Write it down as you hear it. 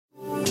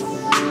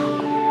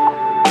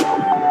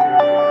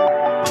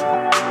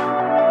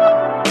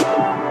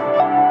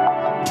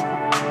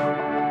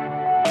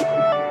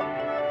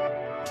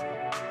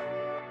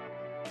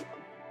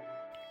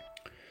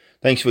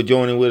Thanks for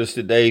joining with us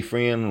today,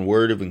 friend. A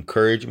word of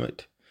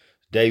encouragement.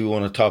 Today we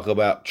want to talk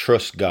about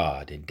trust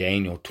God in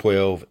Daniel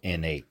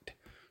 12:8.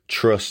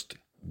 Trust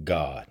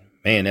God.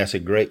 Man, that's a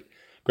great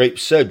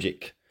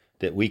subject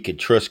that we could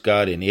trust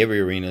God in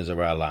every arenas of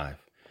our life.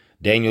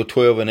 Daniel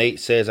 12:8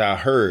 says, I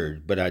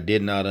heard, but I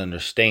did not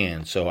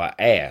understand. So I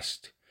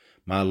asked,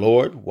 my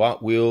Lord,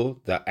 what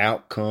will the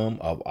outcome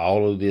of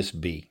all of this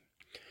be?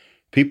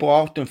 People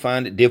often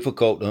find it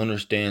difficult to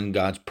understand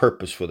God's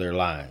purpose for their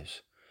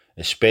lives,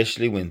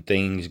 especially when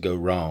things go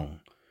wrong.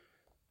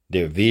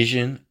 Their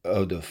vision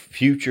of the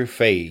future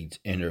fades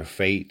and their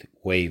faith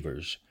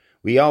wavers.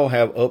 We all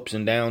have ups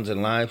and downs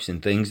in lives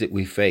and things that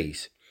we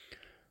face,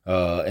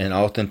 and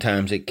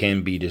oftentimes it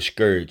can be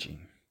discouraging.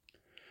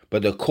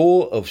 But the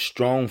core of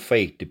strong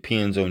faith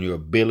depends on your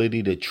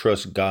ability to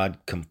trust God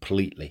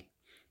completely,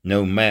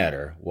 no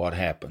matter what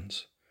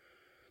happens.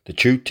 The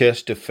true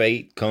test of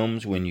faith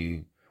comes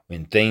when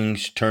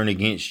things turn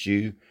against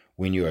you,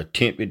 when you are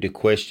tempted to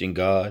question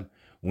God,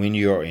 when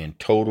you are in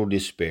total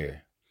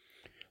despair.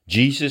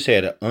 Jesus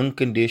had an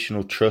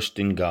unconditional trust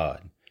in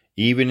God.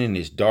 Even in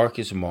his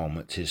darkest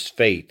moments, his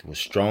faith was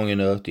strong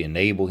enough to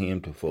enable him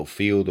to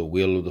fulfill the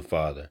will of the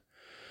Father.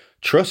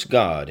 Trust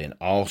God in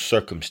all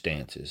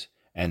circumstances,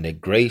 and the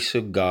grace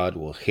of God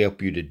will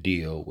help you to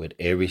deal with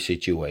every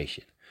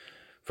situation.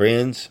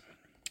 Friends,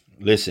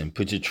 listen,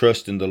 put your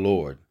trust in the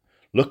Lord.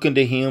 Look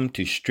unto him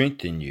to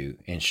strengthen you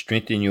and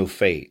strengthen your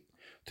faith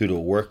through the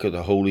work of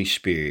the Holy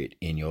Spirit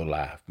in your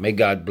life. May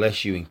God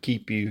bless you and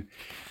keep you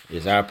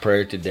is our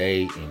prayer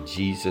today. In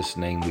Jesus'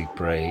 name we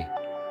pray.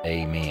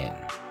 Amen.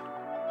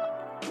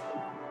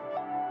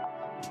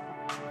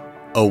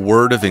 A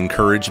Word of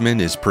Encouragement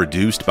is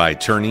produced by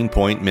Turning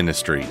Point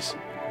Ministries.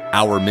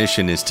 Our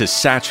mission is to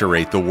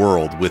saturate the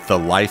world with the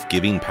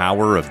life-giving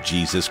power of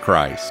Jesus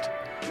Christ.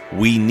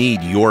 We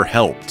need your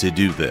help to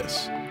do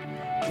this.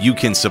 You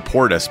can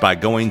support us by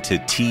going to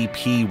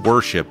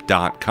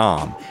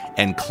tpworship.com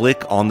and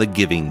click on the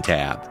Giving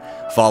tab.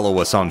 Follow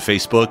us on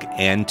Facebook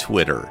and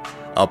Twitter.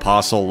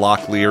 Apostle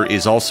Locklear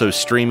is also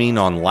streaming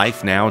on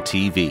LifeNow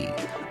TV.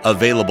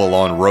 Available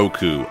on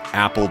Roku,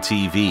 Apple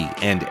TV,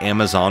 and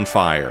Amazon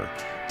Fire.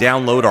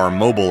 Download our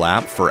mobile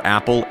app for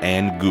Apple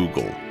and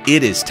Google.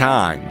 It is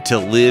time to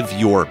live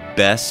your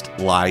best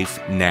life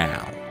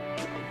now.